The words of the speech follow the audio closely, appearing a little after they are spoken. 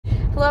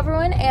Hello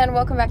everyone and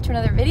welcome back to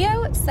another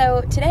video.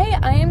 So today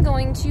I am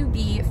going to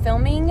be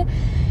filming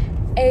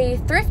a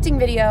thrifting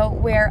video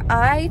where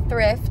I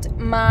thrift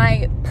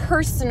my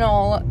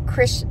personal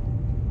Christmas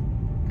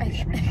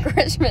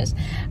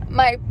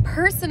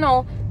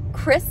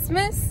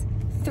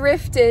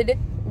thrifted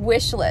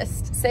wish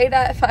list. Say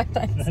that 5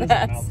 times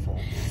fast.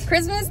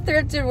 Christmas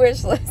thrifted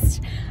wish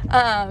list.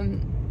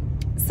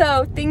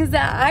 So things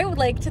that I would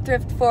like to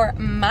thrift for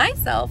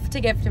myself,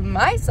 to gift to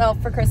myself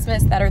for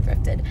Christmas that are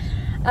thrifted.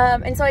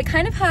 And so I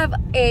kind of have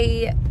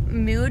a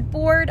mood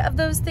board of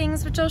those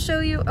things, which I'll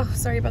show you. Oh,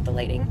 sorry about the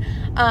lighting.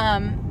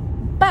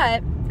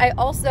 But I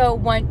also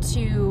want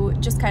to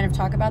just kind of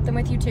talk about them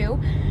with you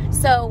too.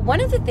 So one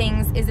of the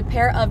things is a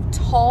pair of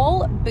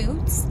tall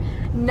boots,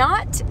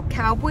 not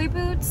cowboy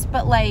boots,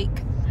 but like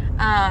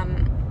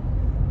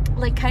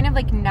kind of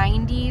like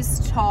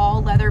 90s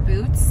tall leather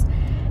boots.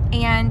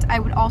 And I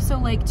would also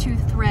like to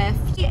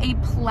thrift a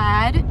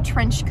plaid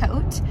trench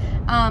coat,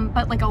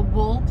 but like a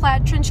wool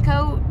plaid trench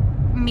coat,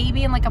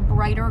 maybe in like a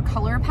brighter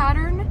color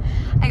pattern.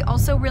 I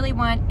also really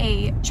want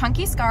a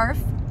chunky scarf,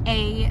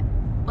 a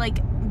like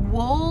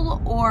wool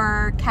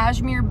or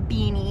cashmere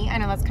beanie. I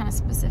know that's kind of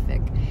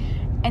specific.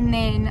 And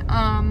then,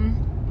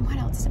 what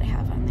else did I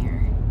have on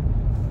there?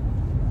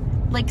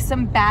 Like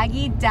some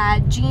baggy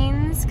dad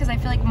jeans, because I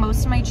feel like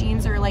most of my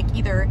jeans are like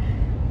either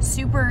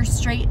super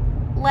straight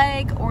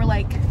leg or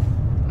like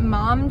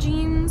mom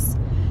jeans.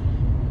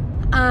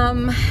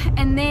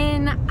 And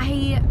then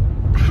I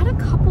had a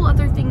couple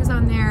other things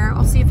on there.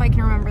 I'll see if I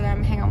can remember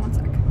them. Hang on one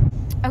sec.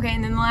 Okay,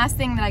 and then the last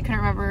thing that I couldn't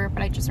remember,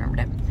 but I just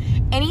remembered it.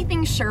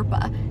 Anything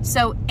Sherpa.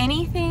 So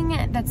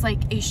anything that's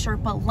like a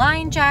Sherpa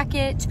line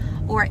jacket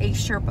or a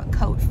Sherpa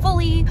coat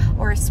fully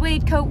or a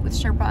suede coat with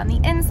Sherpa on the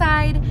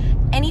inside,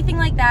 anything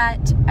like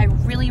that, I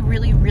really,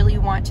 really, really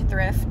want to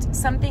thrift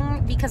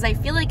something because I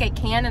feel like I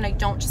can and I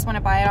don't just want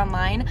to buy it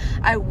online.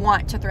 I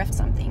want to thrift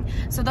something.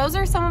 So those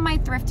are some of my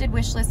thrifted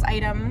wish list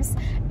items.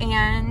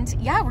 And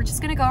yeah, we're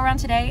just going to go around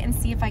today and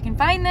see if I can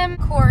find them. Of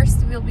course,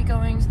 we'll be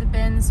going to the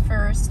bins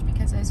first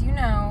because as you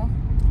know,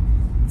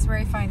 it's where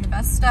I find the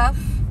best stuff.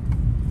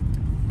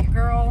 Your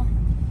girl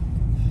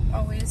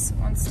always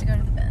wants to go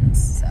to the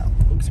bins, so.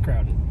 Looks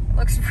crowded. It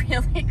looks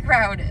really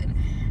crowded.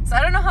 So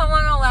I don't know how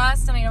long I'll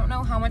last and I don't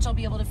know how much I'll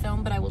be able to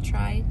film, but I will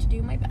try to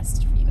do my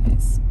best for you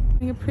guys.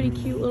 Having a pretty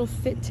cute little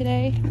fit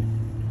today.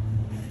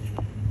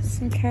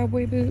 Some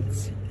cowboy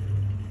boots.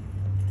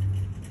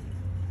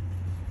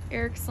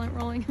 Eric's lint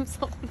rolling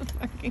himself in the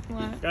parking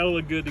lot. Gotta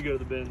look good to go to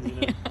the bins, you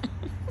know? Yeah.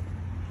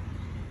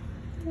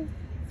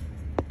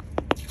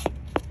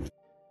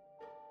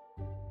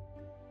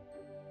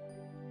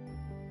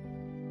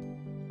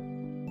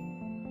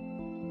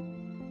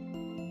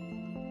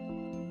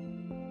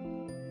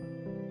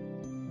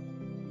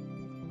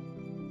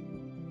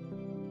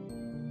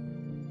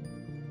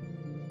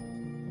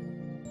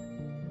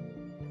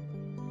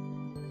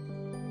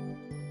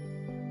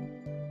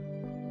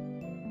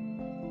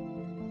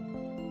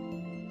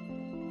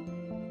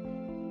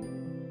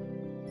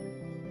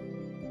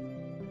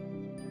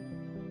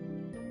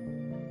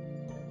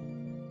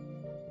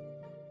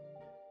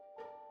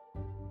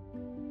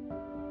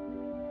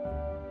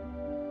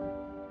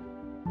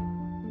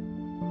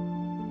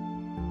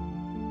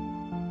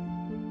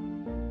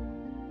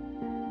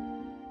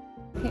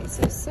 Okay,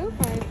 so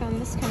far I found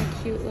this kind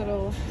of cute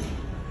little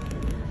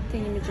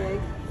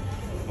thingamajig.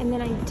 And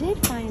then I did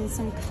find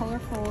some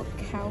colorful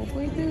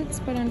cowboy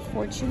boots, but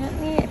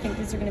unfortunately, I think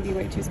these are going to be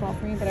way too small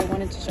for me, but I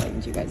wanted to show them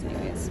to you guys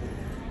anyways.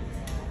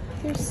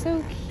 They're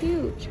so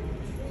cute.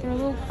 They're a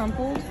little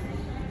crumpled,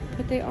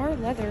 but they are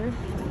leather.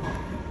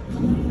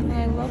 And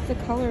I love the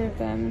color of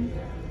them,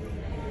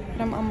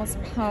 but I'm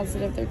almost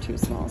positive they're too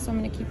small, so I'm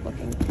going to keep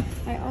looking.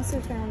 I also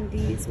found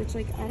these, which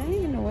like, I don't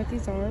even know what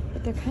these are,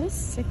 but they're kind of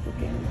sick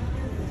looking.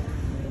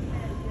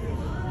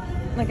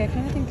 Like, I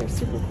kind of think they're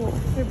super cool.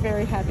 They're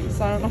very heavy,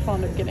 so I don't know if I'll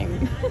end up getting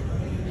them.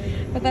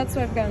 But that's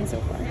what I've gotten so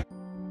far.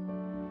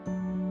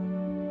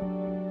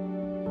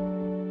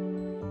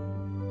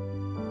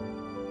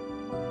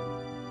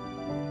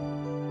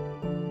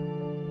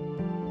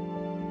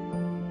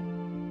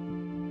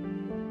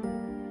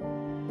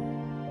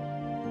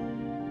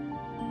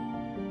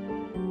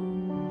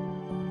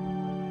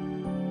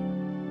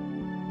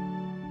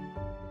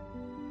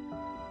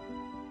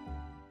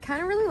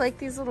 Kind of really like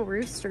these little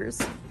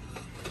roosters.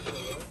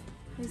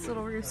 These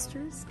little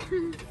roosters.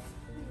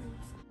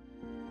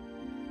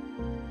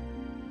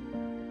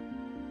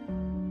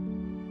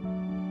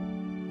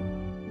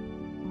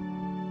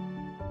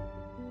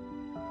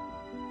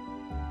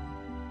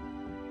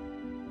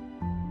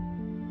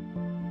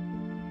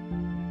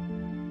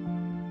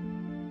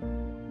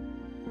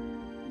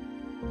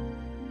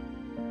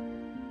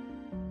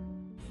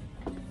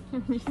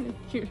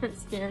 Cute or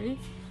scary?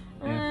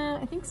 Yeah.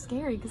 I think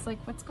scary because like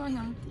what's going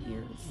on with the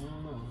ears? I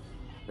don't know.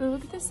 Oh,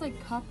 look at this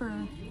like copper.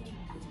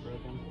 It's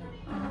broken.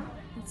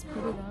 It's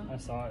pretty though. I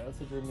saw it. That's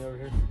what drew me over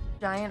here.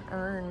 Giant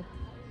urn.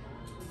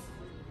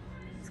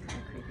 It's kind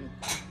of creepy.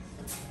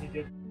 You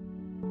good?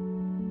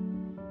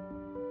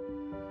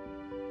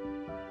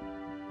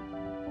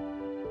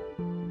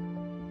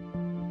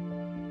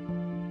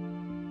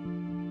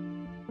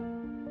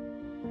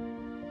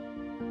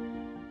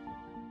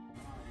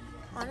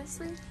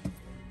 honestly.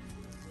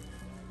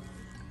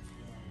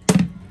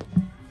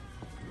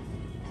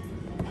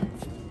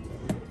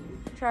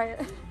 Try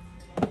it.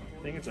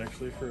 I think it's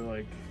actually for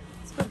like...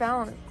 It's for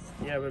balance.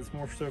 Yeah, but it's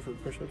more so for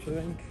push-ups, I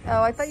think.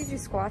 Oh, I thought you do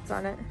squats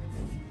on it.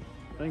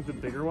 I think the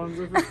bigger ones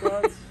are for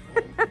squats.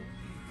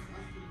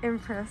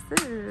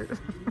 Impressive.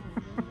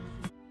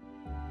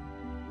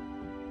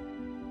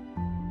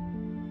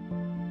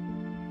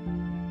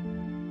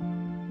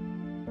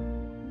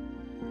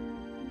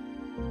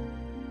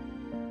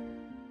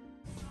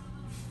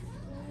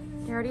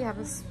 You already have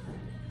a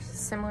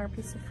similar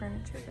piece of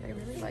furniture that I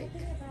really like.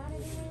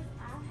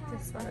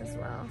 This one as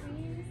well.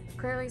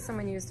 Clearly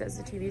someone used it as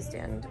a TV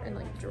stand and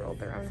like drilled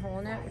their own hole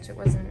in it, which it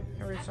wasn't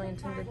originally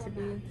intended to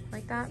be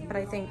like that, but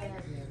I think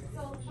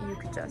you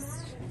could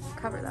just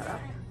cover that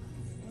up.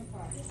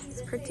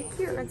 It's pretty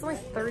cute and it's only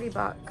 30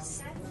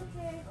 bucks.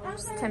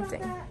 Just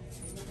tempting.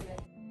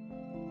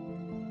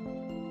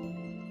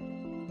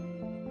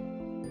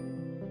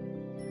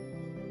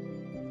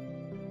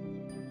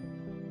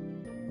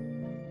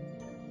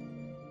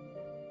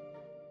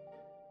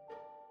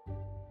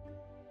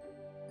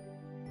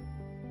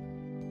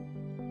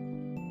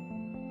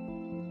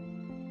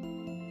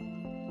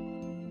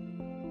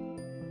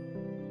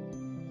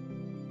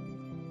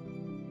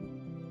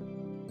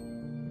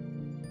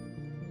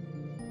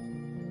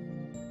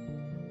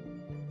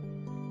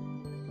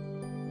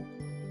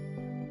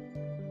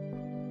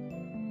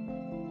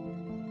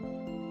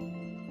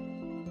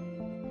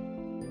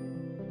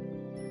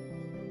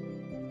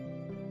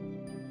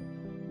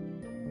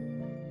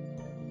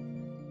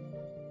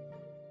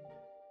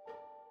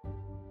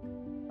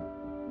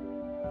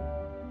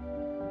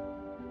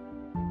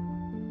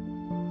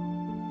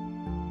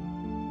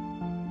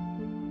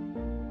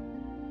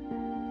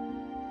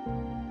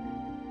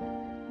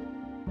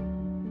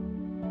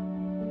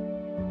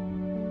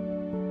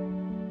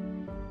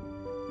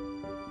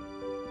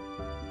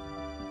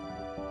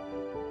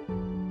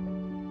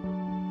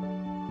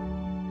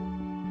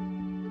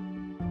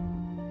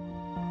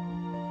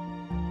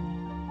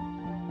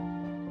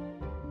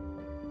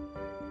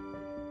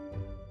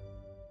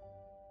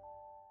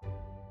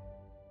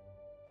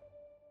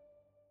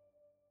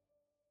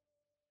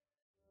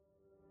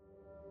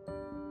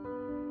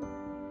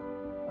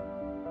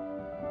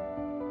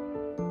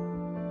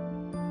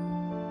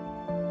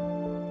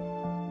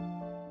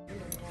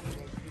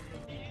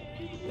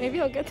 Maybe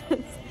I'll get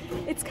this.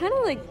 It's kind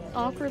of like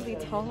awkwardly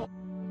tall.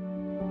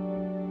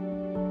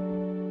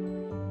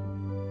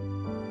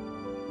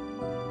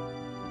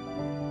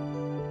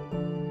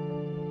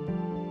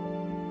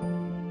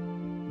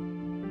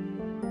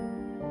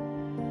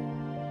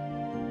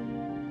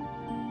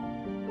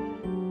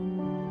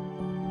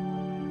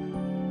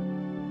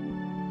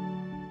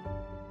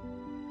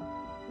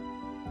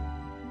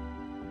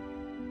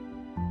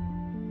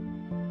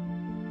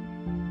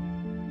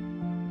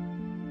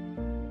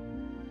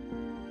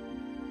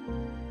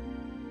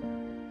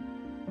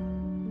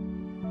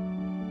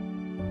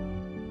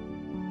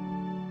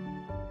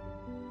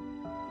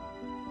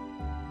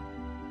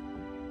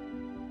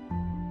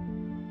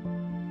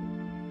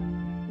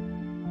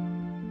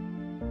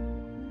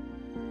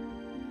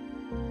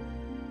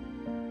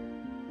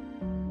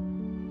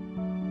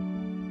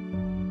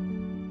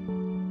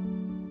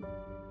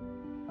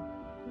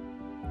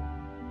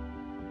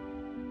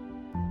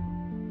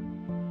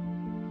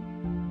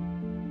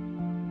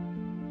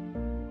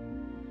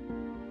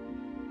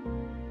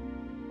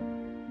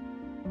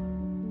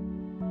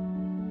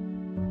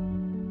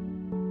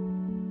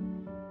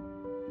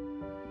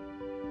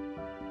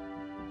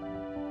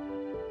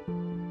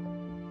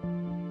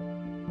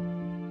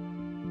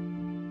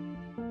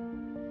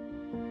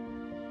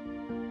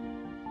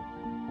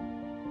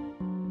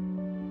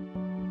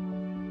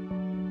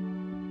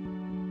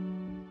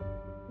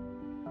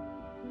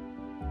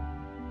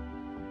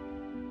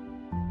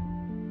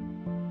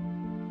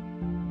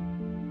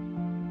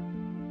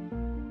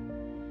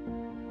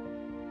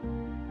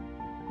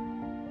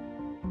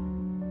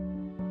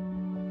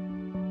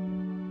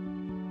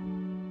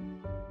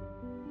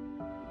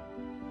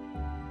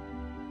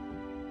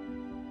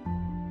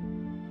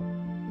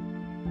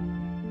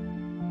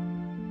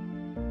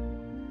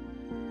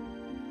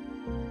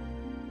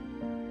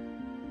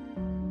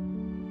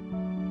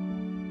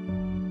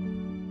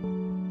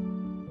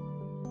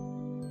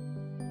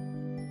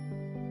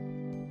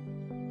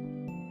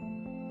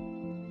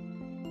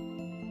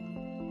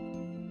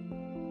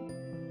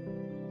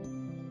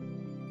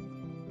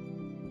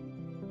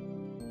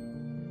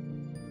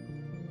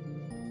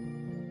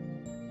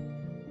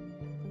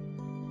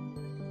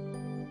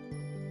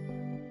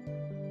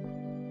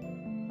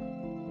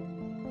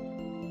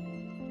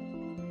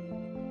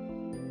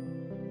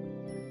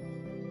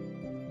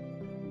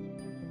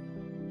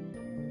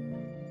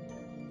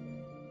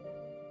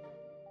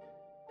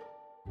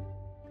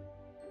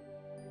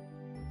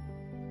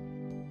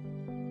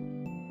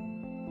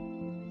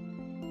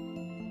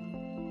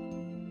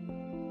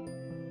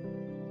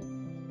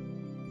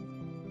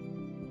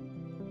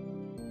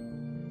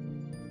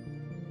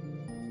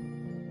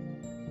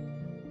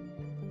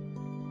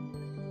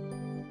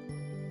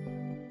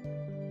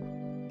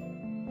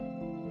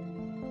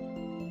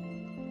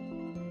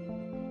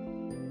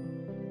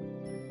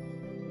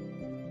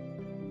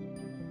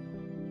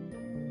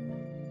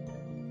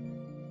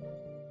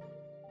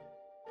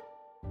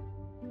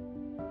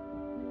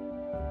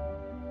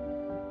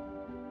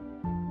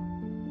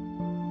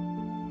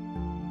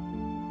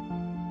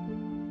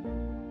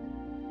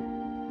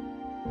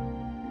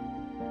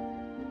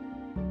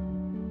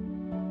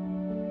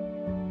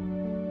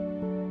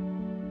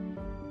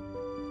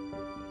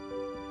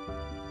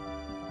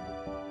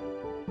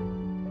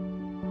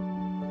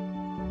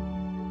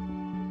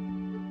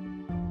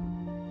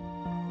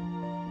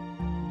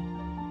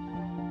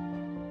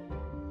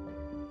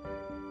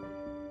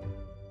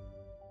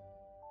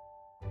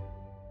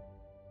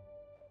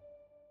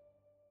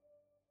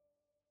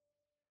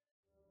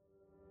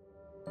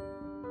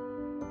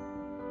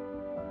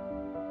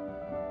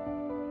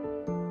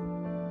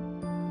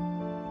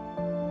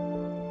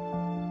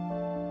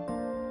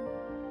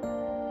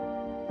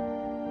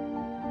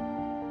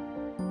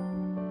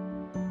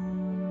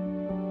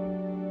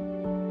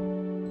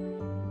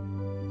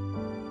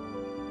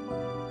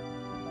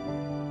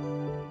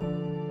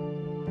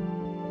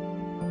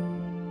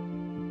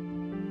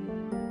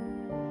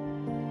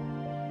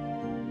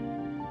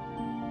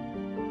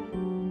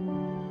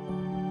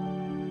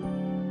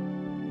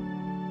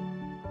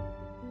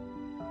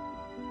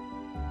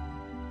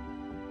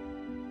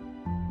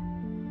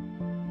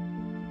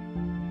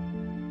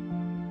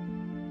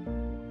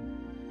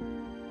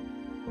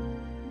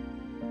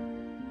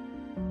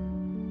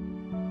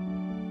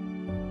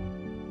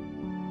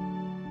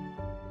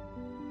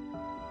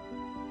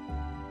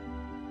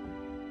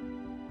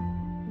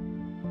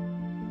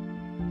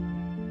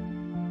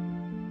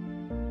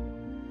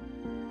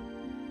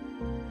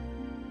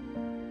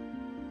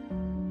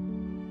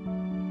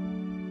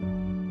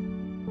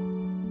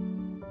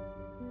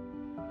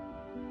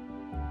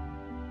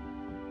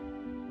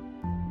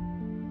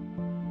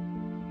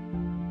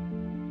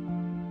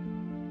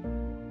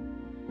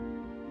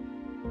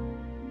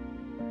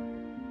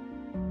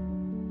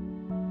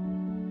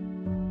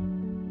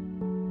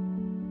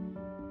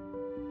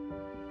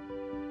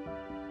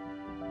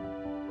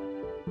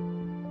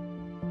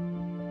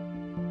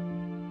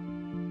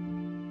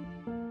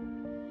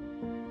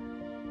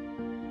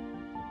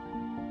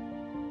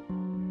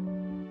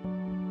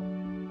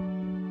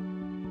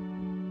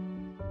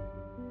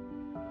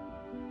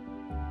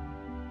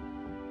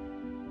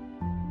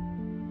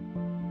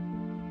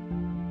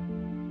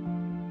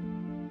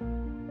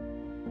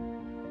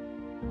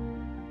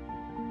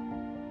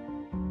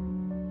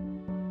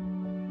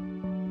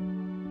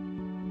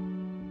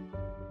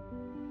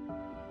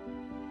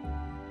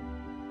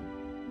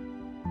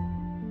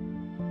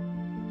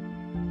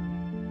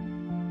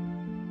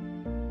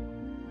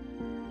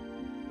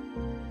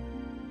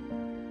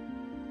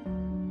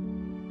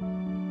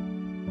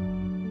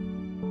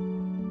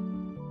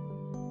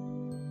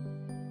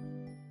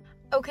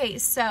 Okay,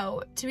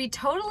 so to be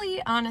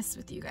totally honest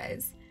with you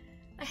guys,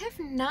 I have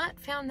not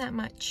found that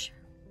much.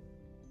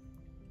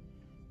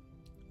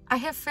 I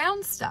have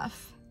found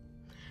stuff,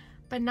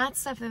 but not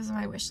stuff that was on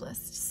my wish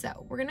list.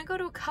 So we're gonna go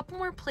to a couple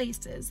more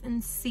places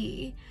and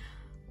see,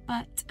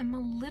 but I'm a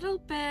little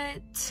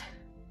bit,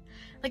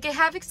 like, I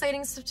have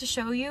exciting stuff to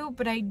show you,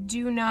 but I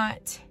do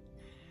not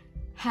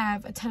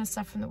have a ton of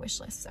stuff from the wish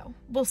list, so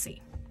we'll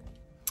see.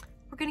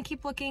 We're gonna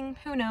keep looking,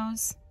 who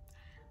knows?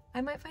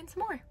 I might find some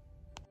more.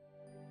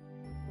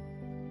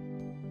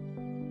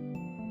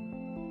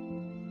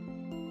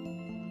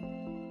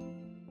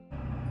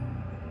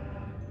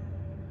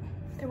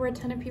 There were a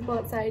ton of people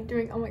outside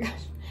doing, oh my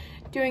gosh,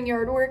 doing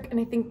yard work, and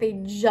I think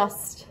they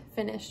just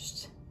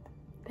finished.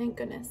 Thank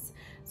goodness.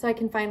 So I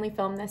can finally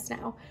film this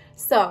now.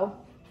 So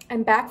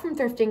I'm back from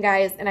thrifting,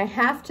 guys, and I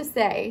have to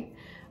say,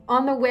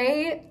 on the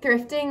way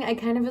thrifting, I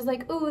kind of was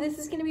like, oh, this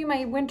is gonna be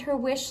my winter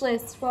wish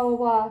list, blah,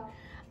 blah,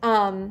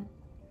 blah.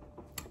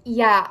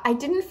 Yeah, I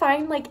didn't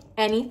find like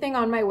anything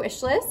on my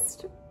wish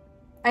list.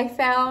 I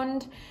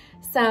found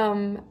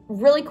some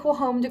really cool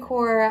home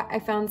decor. I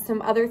found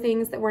some other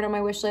things that weren't on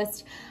my wish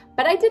list,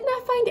 but I did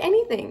not find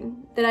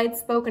anything that I'd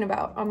spoken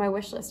about on my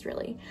wish list,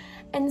 really.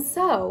 And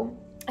so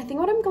I think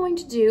what I'm going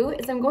to do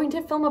is I'm going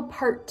to film a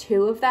part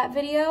 2 of that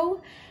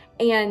video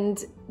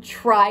and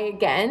try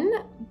again.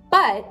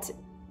 But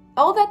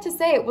all that to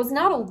say, it was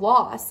not a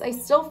loss. I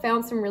still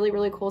found some really,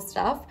 really cool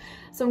stuff.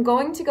 So I'm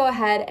going to go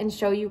ahead and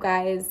show you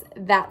guys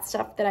that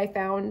stuff that I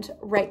found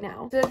right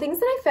now. So the things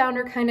that I found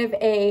are kind of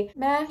a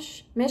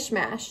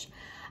mishmash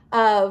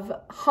of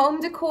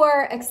home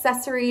decor,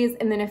 accessories,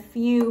 and then a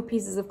few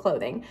pieces of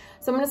clothing.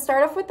 So I'm gonna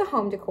start off with the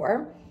home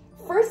decor.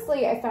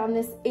 Firstly, I found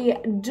this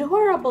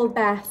adorable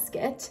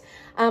basket.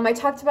 I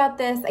talked about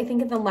this, I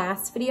think, in the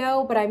last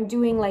video, but I'm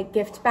doing like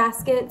gift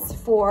baskets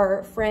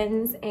for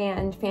friends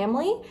and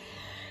family.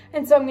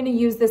 And so I'm gonna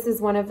use this as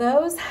one of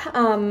those.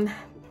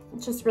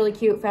 It's just really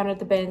cute, found it at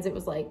the bins. It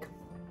was like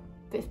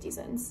 50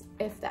 cents,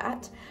 if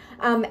that.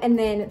 And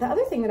then the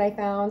other thing that I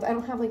found, I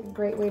don't have like a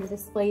great way to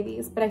display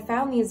these, but I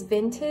found these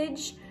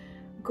vintage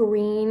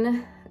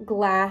green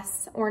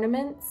glass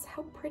ornaments.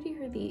 How pretty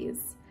are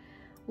these?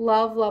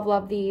 Love, love,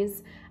 love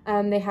these.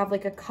 They have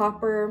like a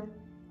copper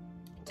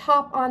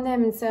top on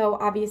them, and so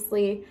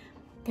obviously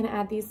I'm gonna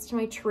add these to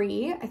my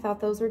tree. I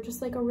thought those were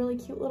just like a really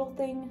cute little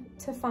thing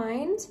to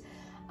find.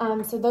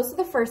 So those are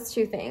the first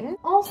two things.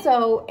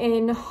 Also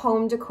in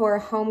home decor,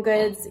 home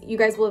goods, you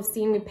guys will have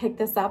seen me pick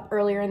this up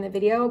earlier in the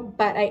video,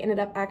 but I ended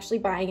up actually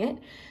buying it.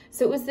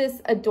 So it was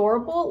this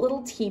adorable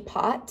little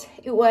teapot.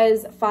 It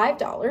was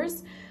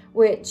 $5,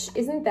 which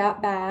isn't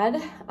that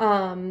bad.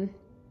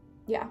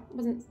 Yeah,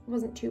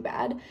 wasn't too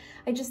bad.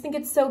 I just think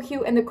it's so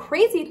cute. And the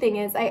crazy thing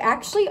is I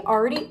actually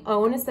already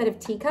own a set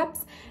of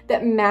teacups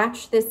that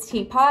match this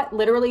teapot.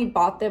 Literally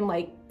bought them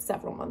like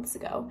several months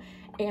ago,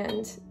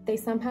 and they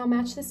somehow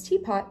match this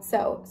teapot.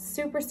 So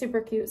super, super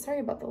cute. Sorry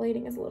about the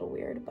lighting, is a little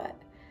weird, but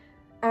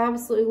I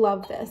absolutely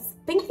love this.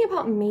 Thinking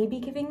about maybe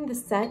giving the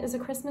set as a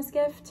Christmas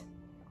gift.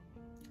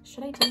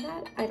 Should I do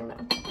that? I don't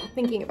know.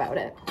 Thinking about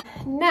it.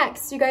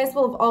 Next, you guys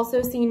will have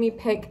also seen me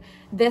pick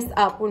this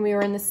up when we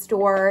were in the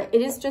store.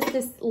 It is just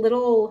this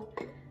little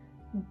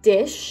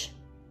dish.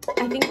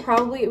 I think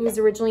probably it was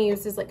originally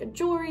used as like a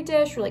jewelry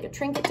dish or like a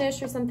trinket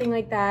dish or something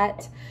like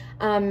that.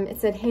 It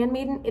said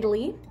handmade in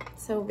Italy,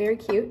 so very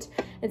cute.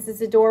 It's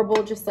this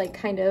adorable, just like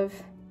kind of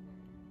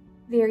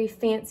very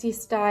fancy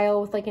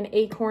style with like an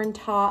acorn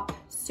top,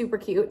 super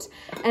cute.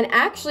 And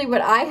actually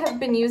what I have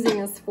been using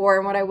this for,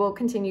 and what I will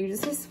continue to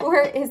use this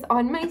for, is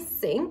on my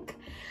sink.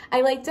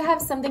 I like to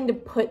have something to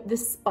put the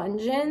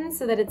sponge in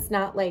so that it's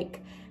not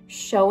like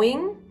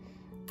showing,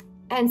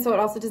 and so it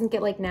also doesn't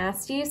get like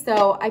nasty.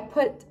 So I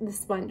put the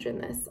sponge in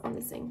this on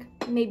the sink.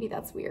 Maybe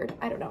that's weird,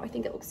 I don't know, I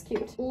think it looks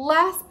cute.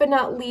 Last but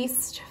not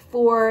least,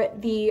 for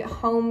the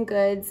home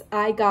goods,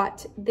 I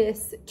got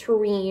this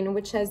tureen,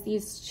 which has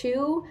these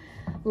two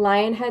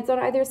lion heads on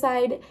either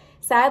side.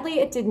 Sadly,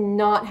 it did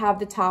not have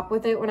the top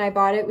with it when I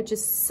bought it, which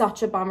is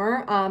such a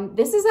bummer.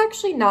 This is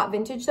actually not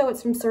vintage though.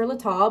 It's from Sur La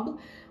Table,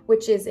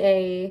 which is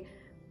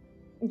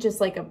just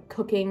like a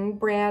cooking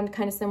brand,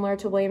 kind of similar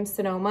to Williams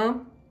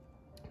Sonoma,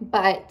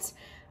 but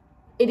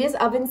it is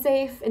oven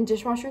safe and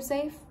dishwasher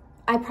safe.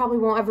 I probably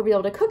won't ever be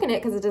able to cook in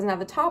it because it doesn't have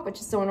the top, which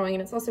is so annoying,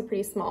 and it's also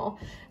pretty small.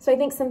 So I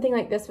think something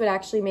like this would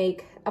actually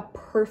make a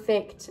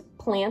perfect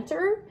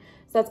planter.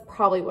 So that's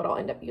probably what I'll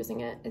end up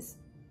using it, is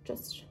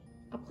just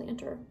a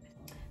planter.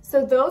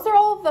 So those are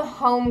all of the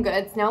home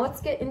goods. Now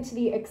let's get into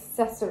the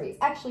accessories.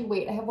 Actually,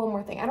 wait, I have one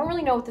more thing. I don't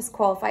really know what this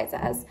qualifies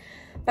as,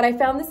 but I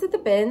found this at the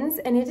bins,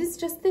 and it is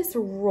just this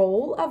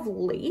roll of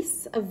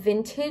lace, of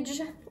vintage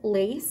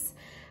lace.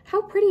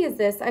 How pretty is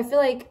this? I feel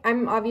like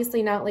I'm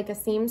obviously not like a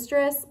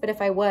seamstress, but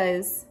if I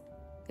was,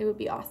 it would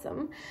be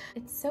awesome.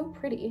 It's so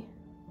pretty.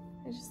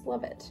 I just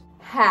love it.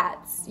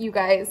 Hats, you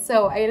guys.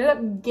 So I ended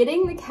up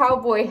getting the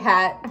cowboy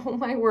hat. Oh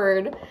my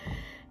word.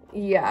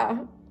 Yeah.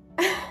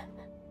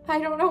 I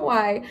don't know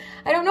why.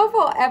 I don't know if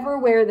I'll ever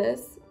wear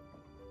this.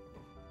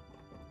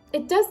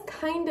 It does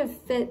kind of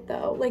fit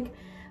though. Like,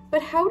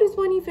 but how does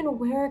one even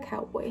wear a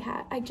cowboy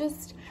hat? I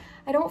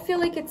don't feel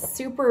like it's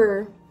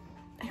super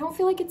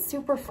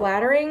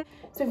flattering.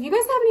 So if you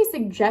guys have any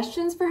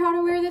suggestions for how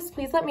to wear this,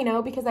 please let me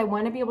know, because I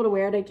want to be able to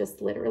wear it. I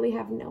just literally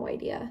have no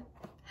idea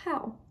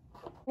how.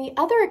 The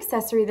other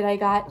accessory that I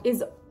got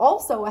is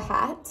also a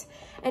hat,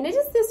 and it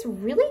is this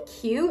really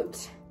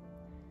cute,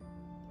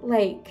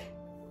 like,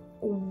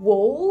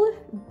 wool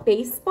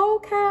baseball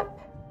cap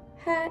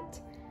hat.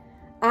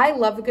 I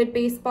love a good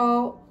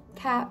baseball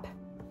cap,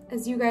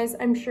 as you guys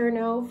I'm sure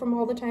know from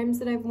all the times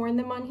that I've worn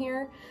them on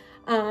here.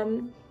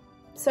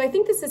 So I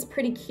think this is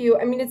pretty cute.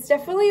 I mean, it's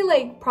definitely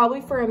like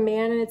probably for a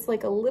man, and it's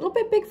like a little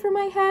bit big for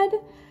my head.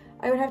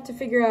 I would have to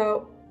figure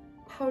out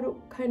how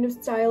to kind of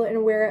style it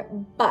and wear it,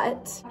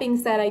 but being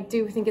said, I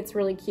do think it's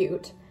really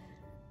cute.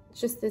 It's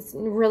just this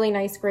really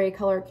nice gray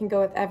color. It can go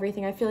with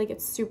everything. I feel like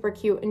it's super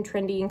cute and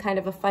trendy and kind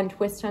of a fun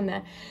twist on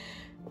the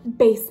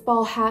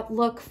baseball hat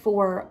look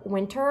for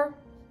winter.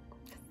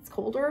 It's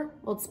colder.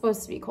 Well, it's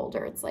supposed to be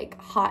colder. It's like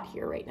hot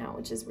here right now,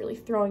 which is really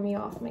throwing me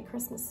off my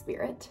Christmas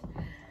spirit.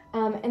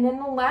 And then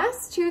the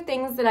last two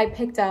things that I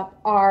picked up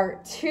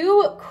are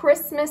two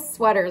Christmas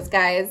sweaters,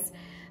 guys.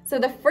 So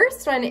the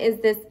first one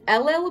is this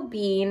LL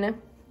Bean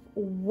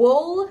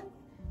wool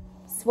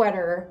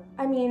sweater.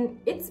 I mean,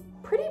 it's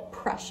pretty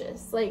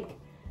precious. Like,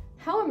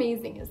 how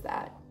amazing is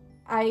that?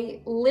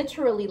 I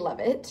literally love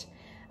it.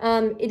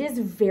 It is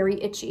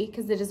very itchy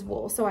because it is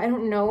wool, so I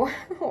don't know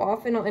how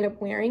often I'll end up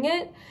wearing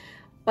it,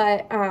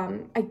 but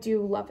I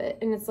do love it.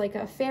 And it's like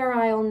a Fair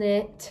Isle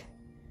knit.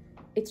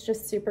 It's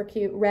just super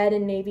cute. Red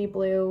and navy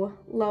blue.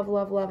 Love,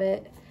 love, love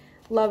it.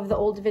 Love the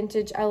old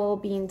vintage LL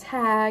Bean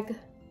tag.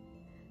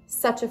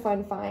 Such a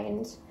fun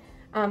find.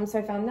 So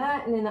I found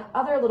that. And then the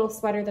other little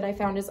sweater that I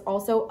found is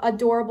also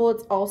adorable.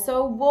 It's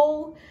also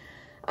wool.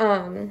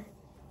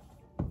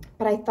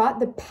 But I thought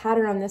the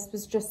pattern on this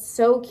was just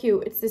so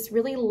cute. It's this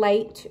really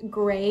light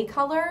gray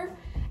color.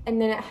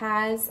 And then it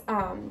has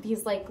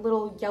these like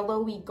little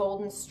yellowy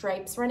golden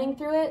stripes running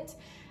through it.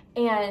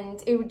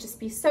 And it would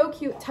just be so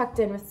cute tucked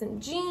in with some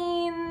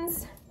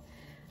jeans.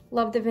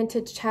 Love the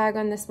vintage tag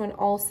on this one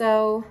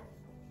also.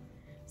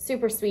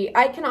 Super sweet.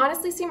 I can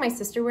honestly see my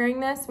sister wearing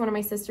this, one of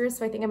my sisters,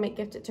 so I think I might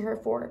gift it to her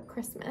for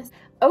Christmas.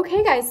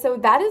 Okay guys, so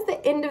that is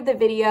the end of the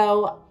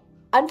video.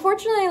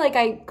 Unfortunately, like,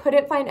 I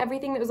couldn't find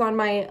everything that was on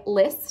my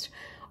list,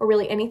 or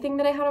really anything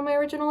that I had on my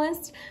original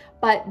list,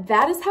 but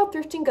that is how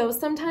thrifting goes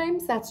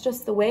sometimes. That's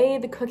just the way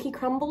the cookie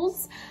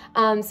crumbles.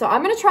 So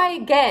I'm gonna try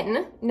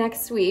again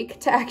next week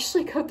to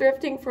actually go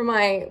thrifting for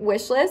my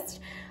wish list.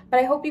 But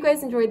I hope you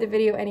guys enjoyed the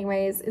video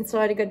anyways and still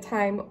had a good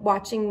time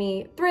watching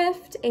me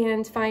thrift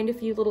and find a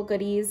few little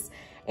goodies.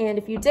 And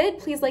if you did,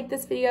 please like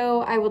this video.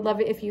 I would love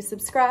it if you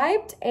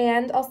subscribed,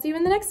 and I'll see you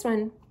in the next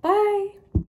one. Bye.